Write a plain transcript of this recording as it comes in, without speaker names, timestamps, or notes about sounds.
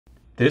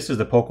This is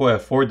the Poco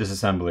F4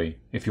 disassembly.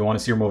 If you want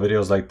to see more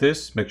videos like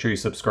this, make sure you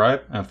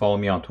subscribe and follow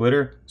me on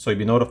Twitter so you'll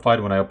be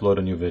notified when I upload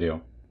a new video.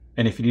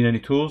 And if you need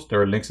any tools,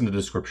 there are links in the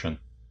description.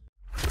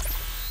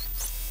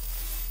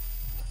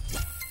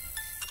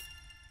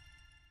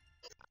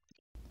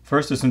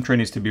 First, the SIM tray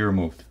needs to be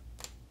removed.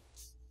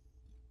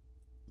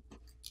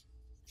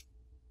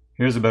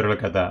 Here's a better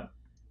look at that.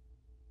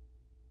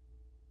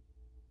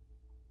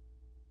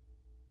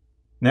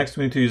 Next,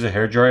 we need to use a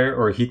hairdryer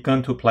or a heat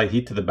gun to apply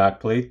heat to the back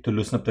plate to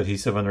loosen up the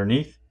adhesive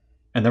underneath,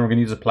 and then we're going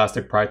to use a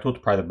plastic pry tool to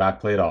pry the back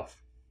plate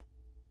off.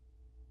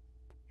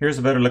 Here's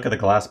a better look at the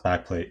glass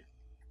back plate.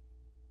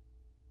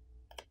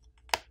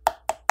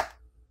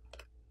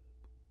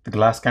 The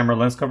glass camera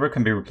lens cover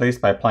can be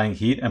replaced by applying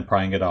heat and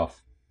prying it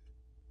off.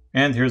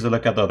 And here's a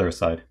look at the other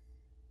side.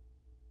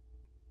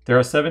 There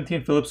are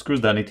 17 Phillips screws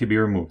that need to be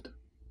removed.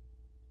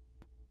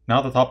 Now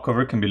the top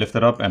cover can be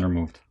lifted up and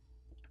removed.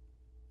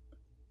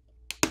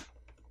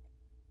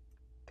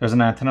 There's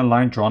an antenna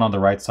line drawn on the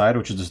right side,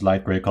 which is this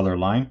light gray color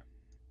line.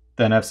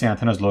 The NFC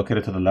antenna is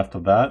located to the left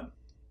of that.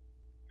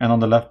 And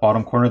on the left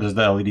bottom corner, there's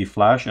the LED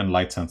flash and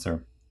light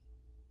sensor.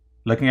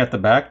 Looking at the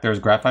back, there's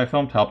graphite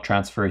film to help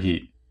transfer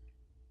heat.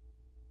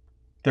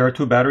 There are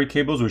two battery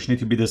cables which need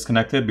to be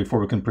disconnected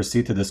before we can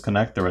proceed to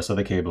disconnect the rest of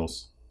the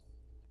cables.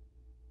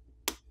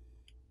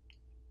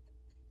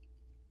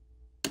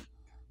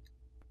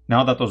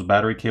 Now that those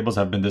battery cables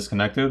have been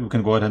disconnected, we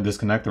can go ahead and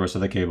disconnect the rest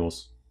of the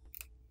cables.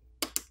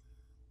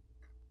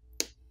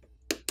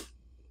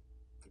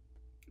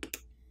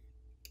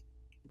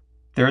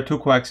 There are two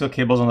coaxial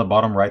cables on the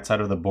bottom right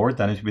side of the board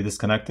that need to be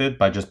disconnected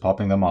by just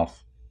popping them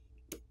off.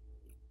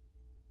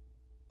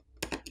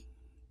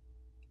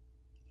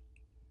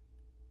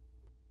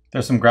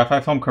 There's some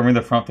graphite film covering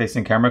the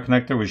front-facing camera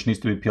connector which needs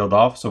to be peeled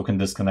off so we can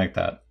disconnect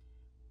that.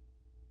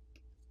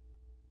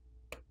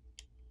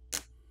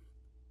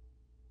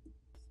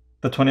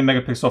 The 20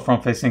 megapixel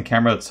front-facing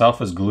camera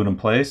itself is glued in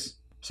place,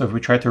 so if we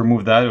try to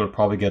remove that, it would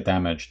probably get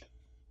damaged.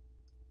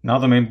 Now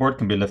the main board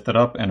can be lifted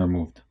up and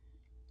removed.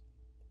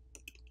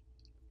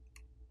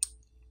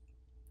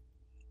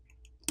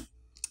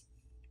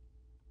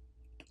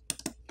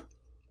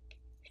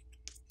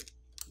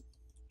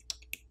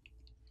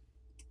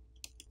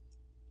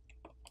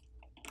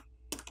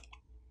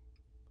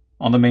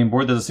 On the main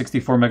board, there's a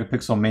 64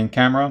 megapixel main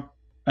camera,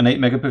 an 8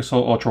 megapixel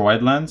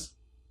ultra-wide lens,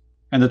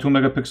 and a 2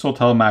 megapixel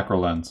tele-macro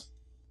lens.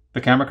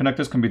 The camera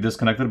connectors can be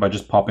disconnected by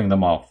just popping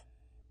them off.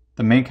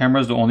 The main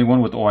camera is the only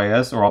one with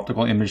OIS or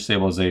optical image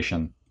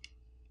stabilization.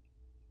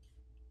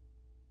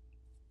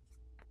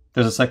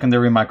 There's a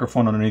secondary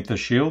microphone underneath the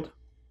shield,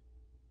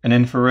 an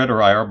infrared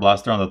or IR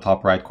blaster on the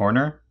top right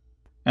corner,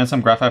 and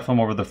some graphite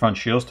film over the front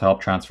shields to help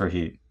transfer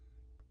heat.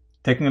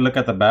 Taking a look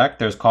at the back,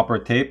 there's copper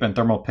tape and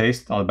thermal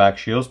paste on the back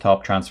shields to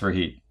help transfer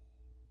heat.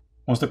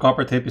 Once the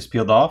copper tape is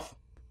peeled off,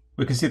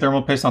 we can see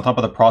thermal paste on top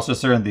of the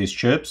processor and these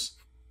chips,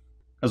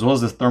 as well as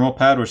this thermal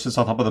pad which sits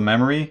on top of the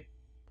memory,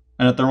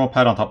 and a thermal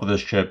pad on top of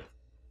this chip.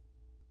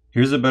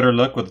 Here's a better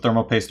look with the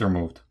thermal paste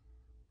removed.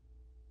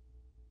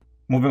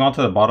 Moving on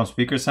to the bottom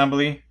speaker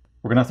assembly,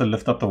 we're going to have to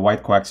lift up the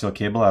white coaxial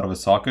cable out of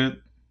its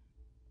socket.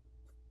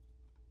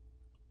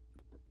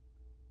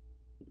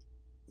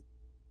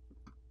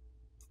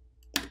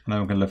 And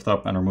then we can lift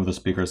up and remove the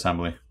speaker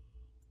assembly.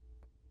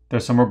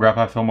 There's some more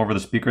graphite film over the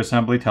speaker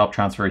assembly to help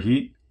transfer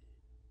heat.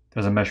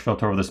 There's a mesh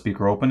filter over the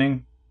speaker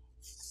opening.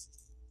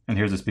 And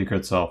here's the speaker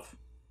itself.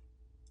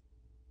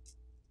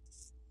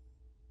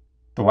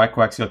 The white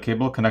coaxial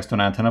cable connects to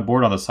an antenna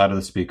board on the side of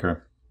the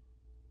speaker.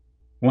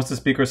 Once the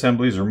speaker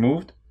assembly is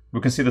removed,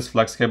 we can see this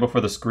flex cable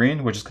for the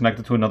screen, which is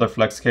connected to another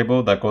flex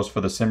cable that goes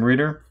for the SIM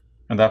reader,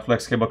 and that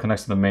flex cable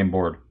connects to the main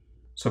board.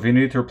 So if you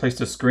needed to replace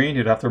the screen,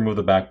 you'd have to remove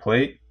the back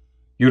plate.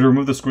 You would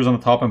remove the screws on the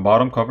top and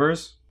bottom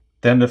covers,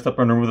 then lift up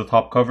and remove the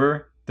top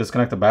cover,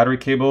 disconnect the battery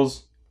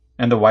cables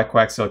and the white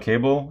coaxial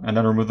cable, and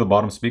then remove the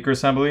bottom speaker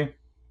assembly,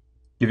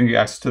 giving you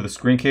access to the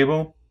screen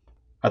cable.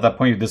 At that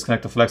point, you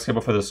disconnect the flex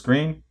cable for the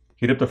screen,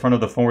 heat up the front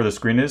of the phone where the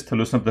screen is to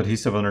loosen up the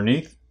adhesive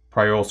underneath,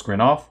 pry your old screen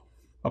off,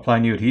 apply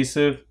new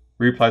adhesive,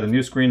 reapply the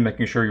new screen,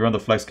 making sure you run the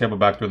flex cable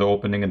back through the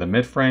opening in the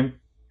mid frame,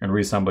 and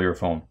reassemble your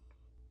phone.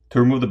 To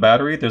remove the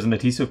battery, there's an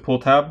adhesive pull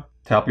tab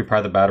to help you pry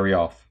the battery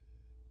off.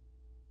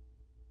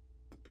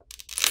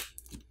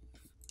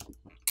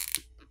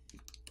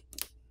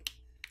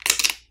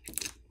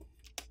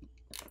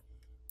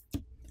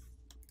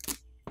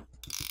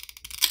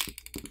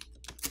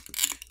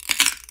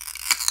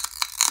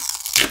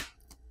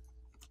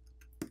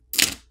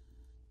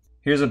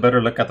 Here's a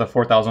better look at the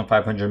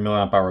 4500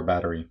 mAh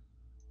battery.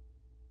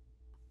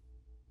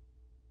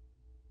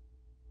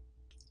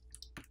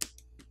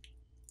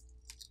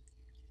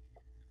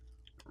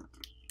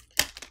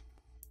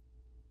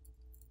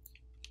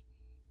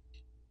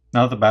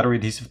 Now that the battery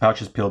adhesive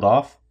pouch is peeled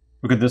off,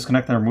 we can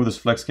disconnect and remove this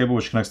flex cable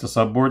which connects the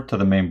subboard to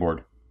the main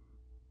board.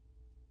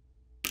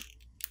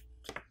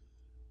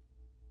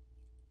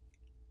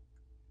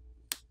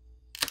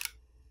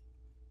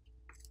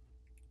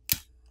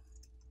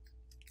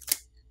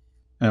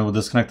 And we'll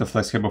disconnect the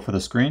flex cable for the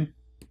screen.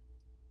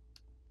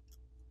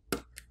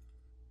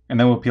 And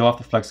then we'll peel off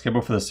the flex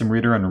cable for the sim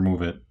reader and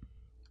remove it.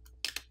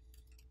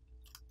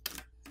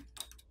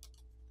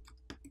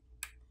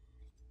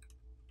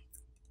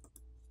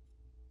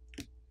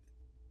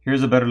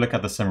 Here's a better look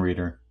at the sim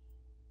reader.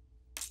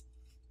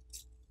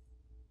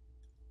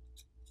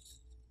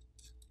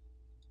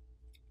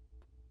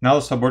 Now the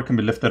subboard can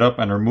be lifted up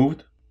and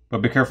removed,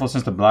 but be careful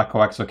since the black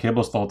coaxial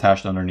cable is still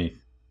attached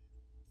underneath.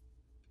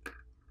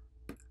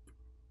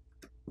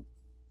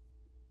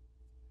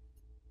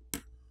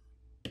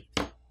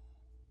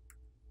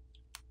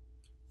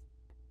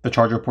 The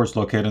charger port's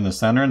located in the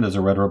center and there's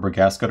a red rubber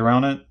gasket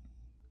around it,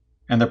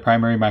 and the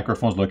primary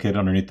microphone is located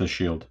underneath the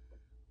shield.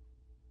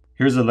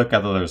 Here's a look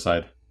at the other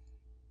side.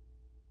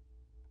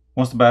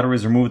 Once the battery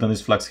is removed and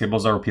these flex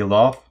cables are peeled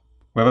off,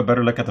 we have a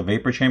better look at the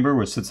vapor chamber,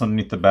 which sits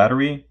underneath the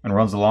battery and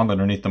runs along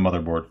underneath the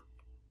motherboard.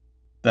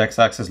 The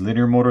X-axis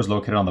linear motor is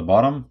located on the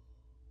bottom.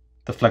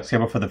 The flex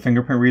cable for the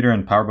fingerprint reader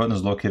and power button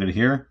is located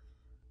here,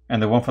 and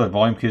the one for the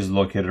volume keys is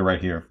located right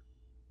here.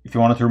 If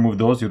you wanted to remove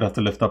those, you'd have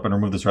to lift up and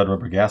remove this red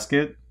rubber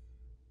gasket,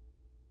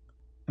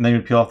 and then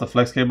you'd peel off the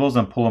flex cables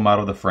and pull them out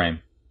of the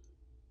frame.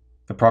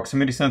 The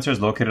proximity sensor is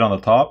located on the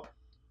top,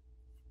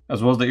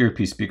 as well as the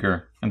earpiece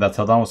speaker, and that's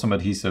held on with some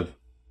adhesive.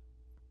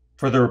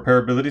 For the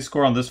repairability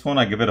score on this phone,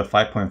 I give it a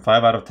 5.5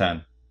 out of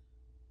 10.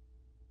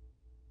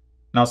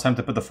 Now it's time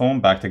to put the phone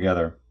back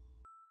together.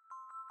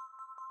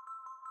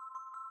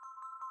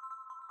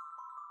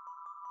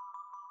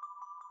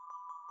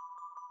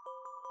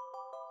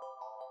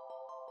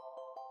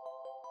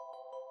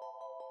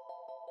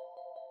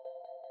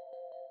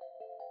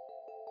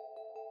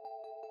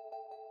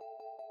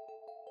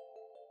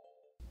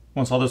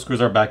 Once all the screws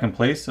are back in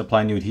place,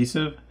 apply new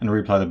adhesive and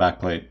reapply the back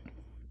plate.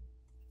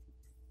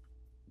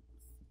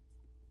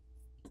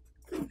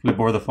 Flip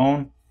over the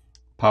phone,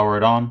 power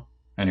it on,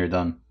 and you're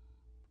done.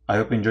 I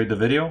hope you enjoyed the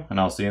video, and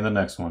I'll see you in the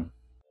next one.